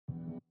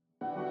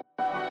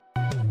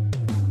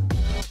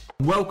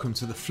Welcome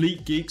to the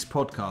Fleet Geeks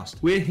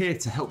podcast. We're here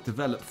to help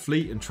develop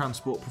fleet and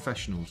transport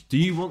professionals. Do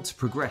you want to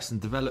progress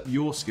and develop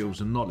your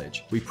skills and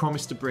knowledge? We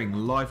promise to bring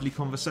lively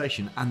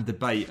conversation and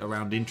debate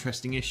around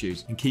interesting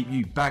issues and keep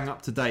you bang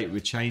up to date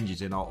with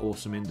changes in our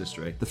awesome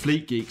industry. The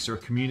Fleet Geeks are a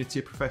community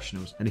of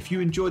professionals, and if you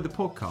enjoy the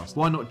podcast,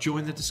 why not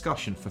join the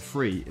discussion for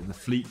free in the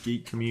Fleet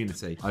Geek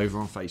community over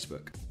on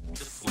Facebook.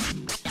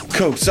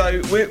 Cool,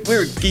 so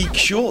we're a geek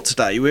short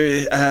today.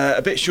 We're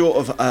a bit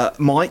short of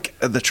Mike,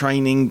 the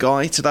training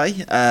guy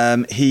today.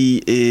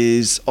 He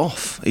is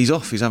off. He's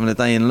having a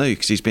day in lieu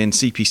because he's been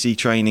CPC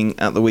training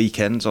at the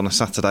weekends on a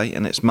Saturday,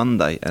 and it's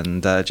Monday,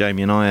 and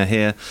Jamie and I are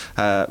here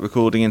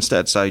recording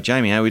instead. So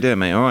Jamie, how are we doing,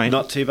 mate? All right?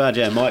 Not too bad,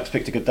 yeah. Mike's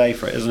picked a good day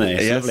for it, isn't he?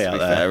 It's lovely out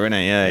there. Fair, isn't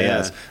it? Yeah, he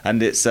has.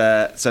 And it's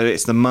so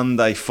it's the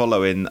Monday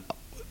following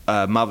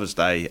Mother's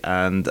Day,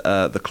 and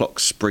the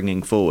clock's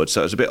springing forward,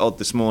 so it was a bit odd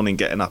this morning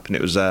getting up and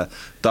it was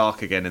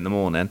dark again in the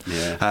morning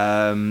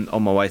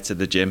on my way to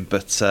the gym,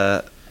 but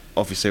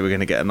obviously we're going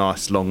to get a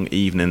nice long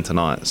evening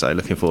tonight, so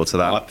looking forward to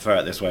that. I prefer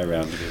it this way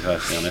around, to be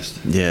perfectly honest.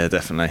 Yeah,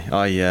 definitely.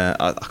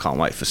 I can't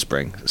wait for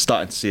spring.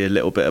 Starting to see a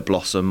little bit of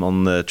blossom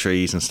on the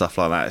trees and stuff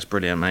like that. It's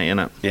brilliant, mate, isn't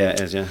it? Yeah, it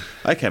is, yeah.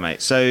 Okay,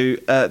 mate, so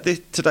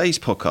today's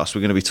podcast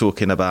we're going to be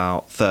talking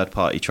about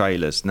third-party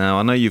trailers. Now,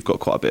 I know you've got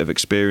quite a bit of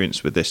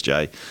experience with this,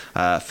 Jay,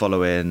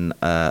 following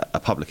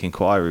a public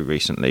inquiry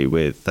recently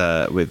with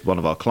one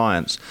of our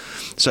clients.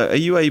 So are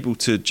you able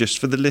to, just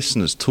for the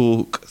listeners,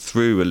 talk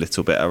through a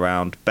little bit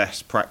around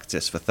best practice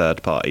for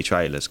third-party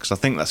trailers, because I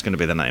think that's going to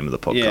be the name of the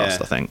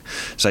podcast. I think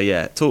so.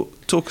 Yeah,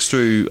 talk us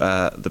through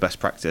the best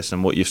practice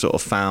and what you've sort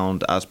of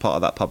found as part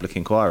of that public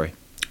inquiry.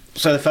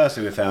 So the first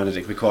thing we found is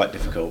it can be quite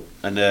difficult,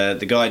 and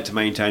the guide to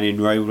maintaining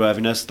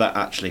roadworthiness, that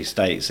actually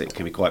states it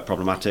can be quite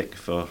problematic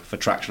for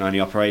traction-only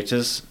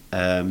operators.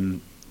 So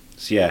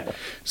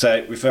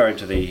referring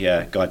to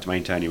the guide to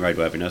maintaining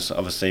roadworthiness,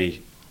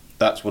 obviously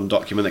that's one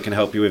document that can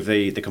help you with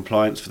the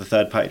compliance for the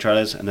third-party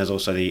trailers, and there's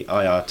also the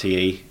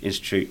IRTE,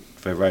 Institute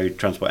for Road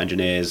Transport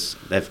Engineers.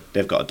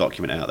 They've got a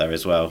document out there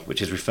as well,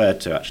 which is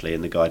referred to actually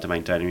in the guide to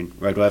maintaining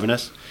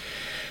roadworthiness.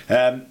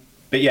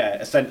 But yeah,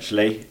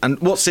 essentially. And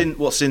what's in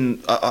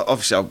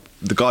obviously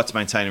the guide to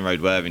maintaining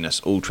roadworthiness,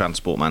 all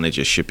transport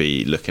managers should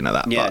be looking at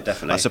that. Yeah, but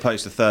definitely. I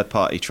suppose the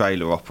third-party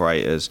trailer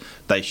operators,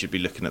 they should be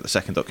looking at the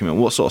second document.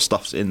 What sort of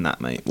stuff's in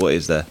that, mate? What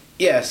is there?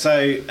 Yeah,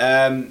 so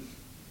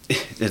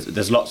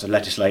there's lots of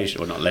legislation,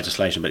 well, not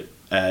legislation, but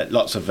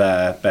lots of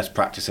best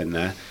practice in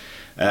there.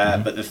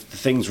 But the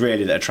things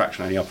really that a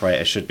traction-only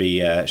operator should be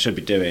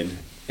doing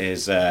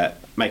is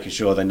making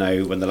sure they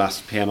know when the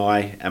last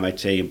PMI,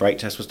 MOT and brake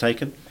test was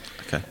taken.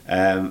 Okay.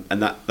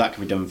 And that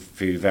can be done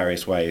through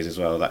various ways as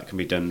well. That can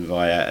be done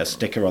via a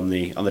sticker on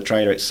the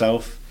trailer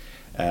itself,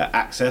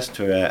 access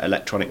to an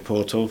electronic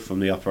portal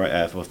from the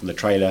operator, from the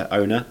trailer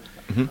owner,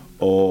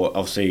 or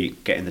obviously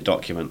getting the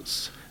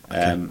documents.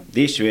 Okay.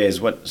 The issue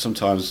is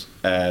sometimes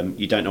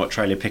you don't know what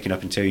trailer you're picking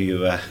up until you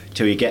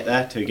get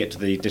there, till you get to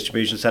the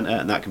distribution centre,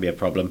 and that can be a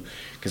problem,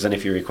 because then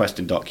if you're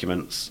requesting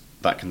documents,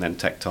 that can then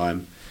take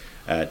time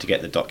to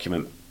get the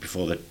document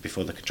before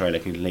the trailer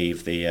can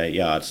leave the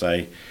yard.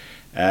 So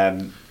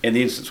in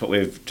the instance what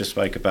we've just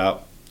spoke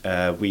about,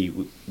 we've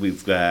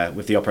with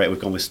the operator we've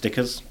gone with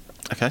stickers.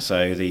 Okay. So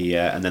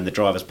and then the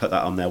drivers put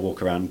that on their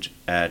walk around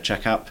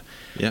check up.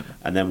 Yeah.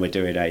 And then we're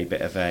doing a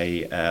bit of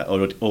a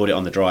audit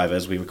on the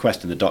drivers. We're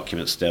requesting the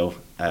documents still,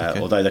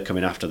 although they're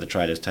coming after the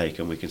trailer's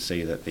taken. We can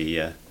see that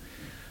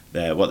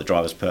what the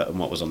drivers put and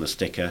what was on the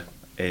sticker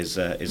is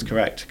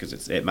correct,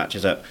 because it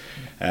matches up.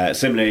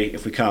 Similarly,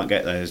 if we can't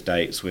get those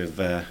dates, we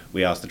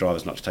ask the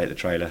drivers not to take the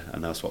trailer,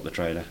 and they'll swap the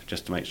trailer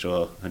just to make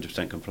sure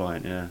 100%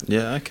 compliant. Yeah.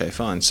 Yeah. Okay.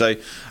 Fine. So.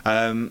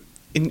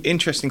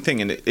 Interesting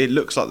thing, and it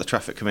looks like the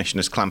Traffic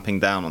Commissioner's clamping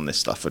down on this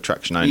stuff for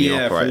traction-only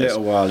operators. Yeah, for a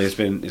little while he's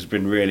been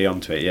really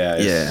onto it.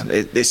 Yeah,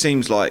 it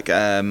seems like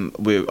I'm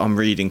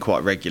reading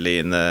quite regularly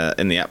in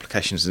the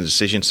applications and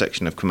decision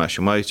section of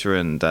Commercial Motor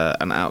and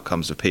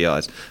outcomes of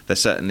PIs. There's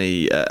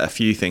certainly a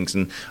few things,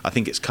 and I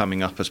think it's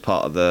coming up as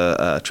part of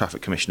the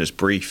Traffic Commissioner's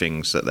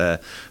briefings that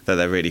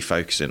they're really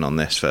focusing on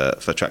this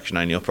for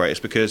traction-only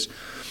operators, because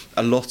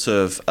a lot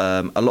of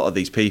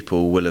these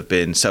people will have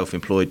been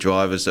self-employed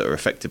drivers that are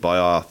affected by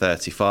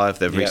IR35.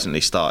 They've recently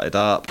started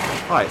up.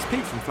 Hi, it's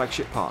Pete from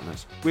Flagship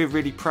Partners. We're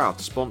really proud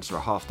to sponsor a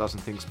Half Dozen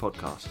Things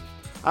podcast.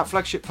 At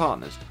Flagship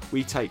Partners,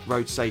 we take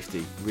road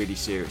safety really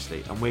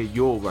seriously, and we're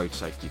your road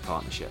safety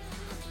partnership.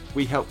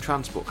 We help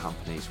transport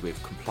companies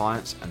with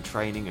compliance and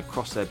training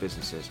across their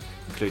businesses,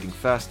 including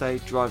first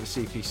aid, driver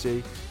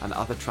CPC, and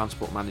other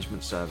transport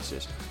management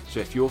services. So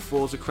if you're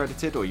FORS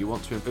accredited or you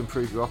want to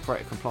improve your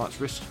operator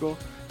compliance risk score,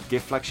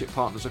 give Flagship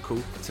Partners a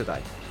call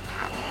today.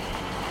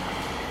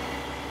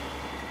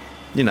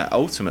 You know,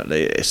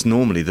 ultimately, it's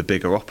normally the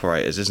bigger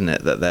operators, isn't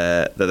it, that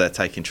they're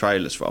taking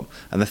trailers from.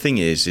 And the thing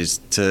is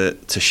to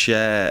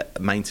share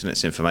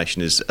maintenance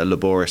information is a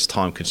laborious,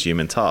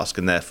 time-consuming task,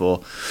 and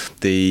therefore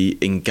the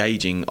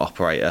engaging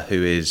operator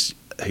who's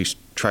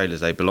trailers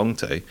they belong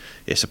to,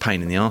 it's a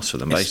pain in the arse for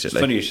them, basically. It's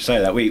funny you should say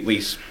that.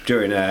 We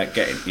during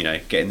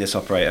getting this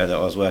operator that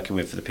I was working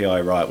with for the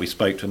PI right, we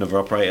spoke to another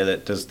operator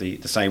that does the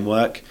same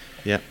work.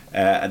 Yeah.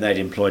 And they'd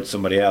employed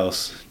somebody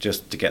else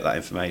just to get that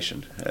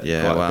information.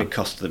 Yeah, quite a big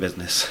cost to the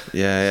business.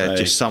 Yeah, So,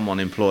 just someone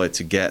employed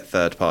to get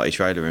third-party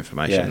trailer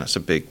information. Yeah. That's a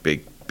big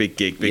gig,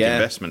 big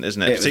investment,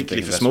 isn't it? It was a big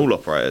Particularly for investment. small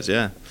operators,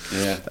 yeah.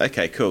 Yeah.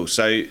 Okay, cool.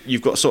 So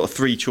you've got sort of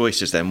three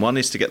choices then. One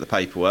is to get the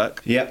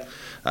paperwork. Yep.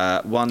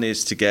 One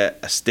is to get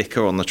a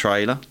sticker on the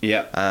trailer.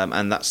 Yeah.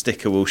 And that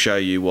sticker will show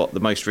you what the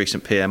most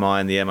recent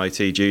PMI and the MOT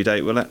due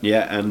date, will it?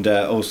 Yeah, and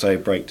also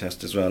brake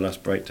test as well.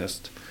 Last brake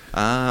test.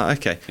 Ah,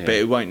 okay. Yeah. But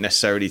it won't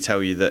necessarily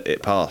tell you that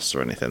it passed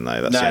or anything,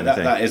 though. That's the No, only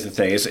thing. that is the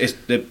thing. It's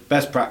the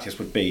best practice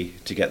would be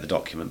to get the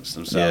documents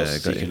themselves, Yeah,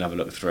 so you got can you. have a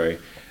look through.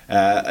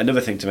 Another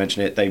thing to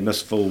mention, they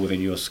must fall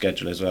within your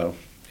schedule as well,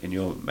 in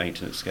your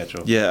maintenance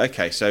schedule. Yeah,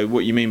 okay. So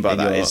what you mean by In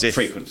that your is if...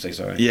 frequency,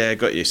 sorry. Yeah,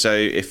 got you. So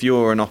if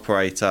you're an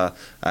operator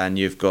and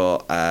you've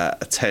got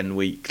a 10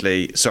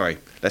 weekly... Sorry,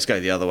 let's go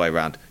the other way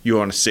around.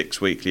 You're on a 6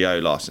 weekly O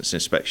licence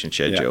inspection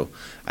schedule,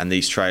 and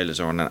these trailers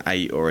are on an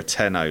 8 or a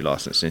 10 O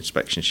licence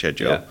inspection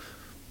schedule. Yeah.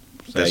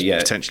 So, There's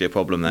potentially a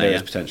problem there, There yeah?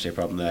 is potentially a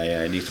problem there,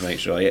 yeah. You need to make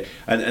sure. Yeah.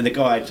 And the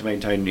guide to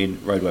maintaining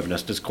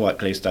roadworthiness does quite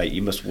clearly state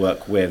you must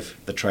work with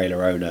the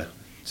trailer owner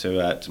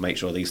to make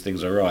sure these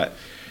things are right.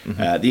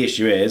 Mm-hmm. The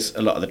issue is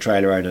a lot of the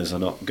trailer owners are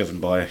not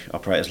governed by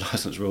operators'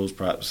 licence rules,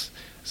 perhaps,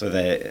 so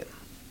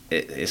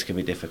it's going to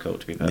be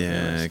difficult, to be perfectly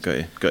honest.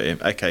 Got you.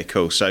 Okay,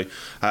 cool. So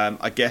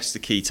I guess the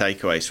key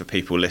takeaways for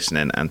people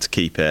listening, and to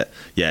keep it,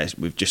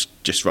 we've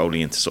just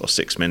rolling into sort of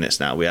 6 minutes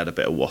now. We had a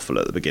bit of waffle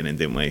at the beginning,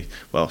 didn't we,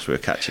 whilst we were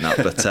catching up?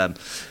 But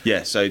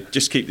so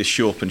just keep this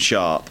short and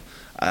sharp.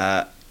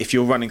 If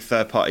you're running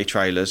third-party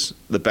trailers,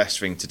 the best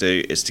thing to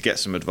do is to get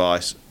some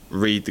advice,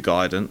 read the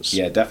guidance.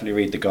 Yeah, definitely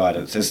read the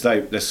guidance.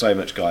 There's so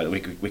much guidance.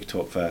 We could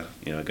talk for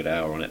a good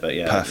hour on it, but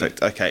yeah.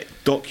 Perfect. Okay.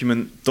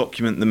 Document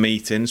the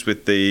meetings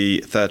with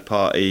the third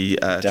party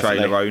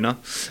trailer owner.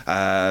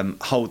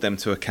 Hold them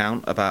to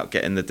account about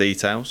getting the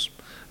details.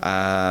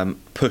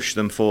 Push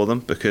them for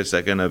them because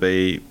they're going to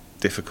be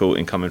difficult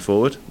in coming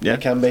forward. Yeah,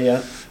 It can be.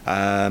 Yeah.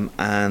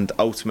 And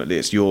ultimately,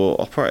 it's your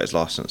operator's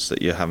license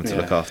that you're having to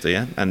look after.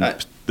 Yeah,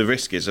 and the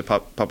risk is a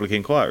public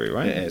inquiry,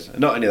 right? It is.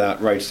 Not only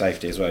that, road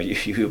safety as well.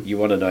 You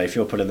want to know if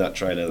you're pulling that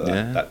trailer,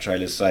 that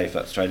trailer's safe,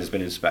 that trailer's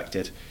been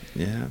inspected.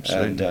 Yeah,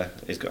 absolutely. And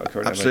it's got a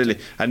current absolutely.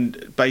 MOT.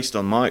 And based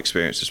on my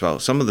experience as well,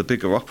 some of the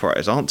bigger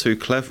operators aren't too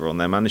clever on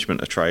their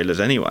management of trailers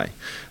anyway.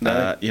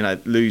 No.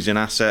 Losing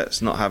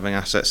assets, not having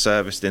assets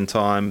serviced in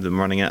time, them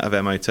running out of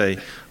MOT.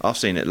 I've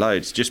seen it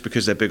loads. Just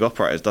because they're big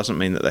operators doesn't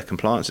mean that their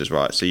compliance is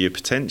right. So you're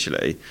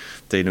potentially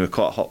dealing with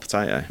quite a hot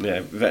potato.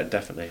 Yeah,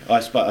 definitely.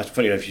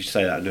 Funny enough you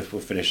say that, and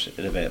we'll finish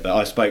in a bit. But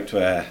I spoke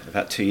to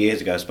about 2 years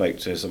ago. I spoke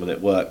to someone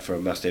that worked for a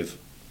massive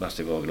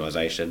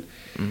organisation,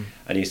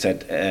 and he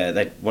said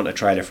they'd want a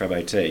trailer for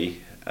MOT,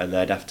 and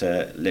they'd have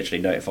to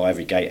literally notify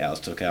every gatehouse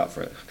to look out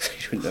for it.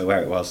 He wouldn't know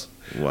where it was.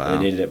 Wow. And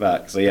they needed it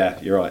back. So yeah,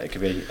 you're right. It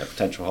could be a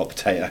potential hot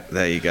potato.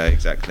 There you go,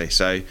 exactly.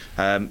 So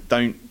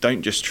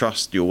don't just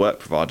trust your work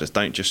providers.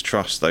 Don't just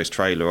trust those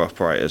trailer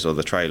operators or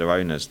the trailer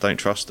owners. Don't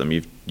trust them.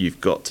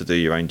 You've got to do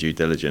your own due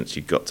diligence.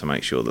 You've got to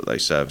make sure that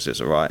those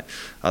services are right.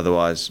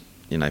 Otherwise,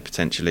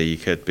 potentially you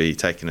could be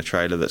taking a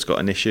trailer that's got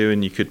an issue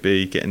and you could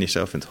be getting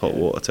yourself into hot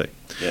water too.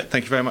 Yeah.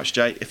 Thank you very much,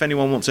 Jay. If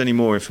anyone wants any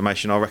more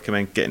information, I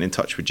recommend getting in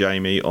touch with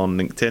Jamie on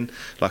LinkedIn.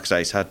 Like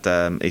I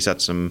say, he's had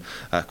some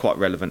quite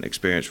relevant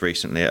experience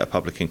recently at a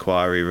public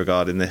inquiry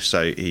regarding this,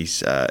 so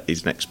he's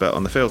an expert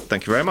on the field.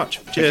 Thank you very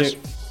much. Cheers.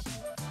 Thank you.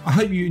 I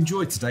hope you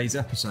enjoyed today's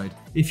episode.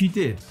 If you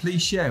did,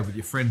 please share with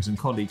your friends and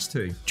colleagues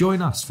too.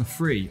 Join us for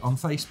free on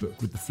Facebook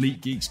with the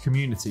Fleet Geeks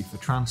community for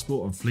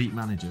transport and fleet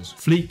managers.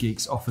 Fleet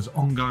Geeks offers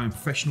ongoing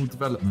professional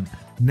development,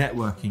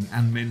 networking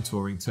and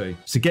mentoring too.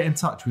 So get in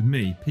touch with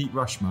me, Pete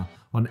Rushmer,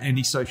 on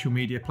any social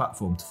media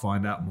platform to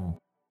find out more.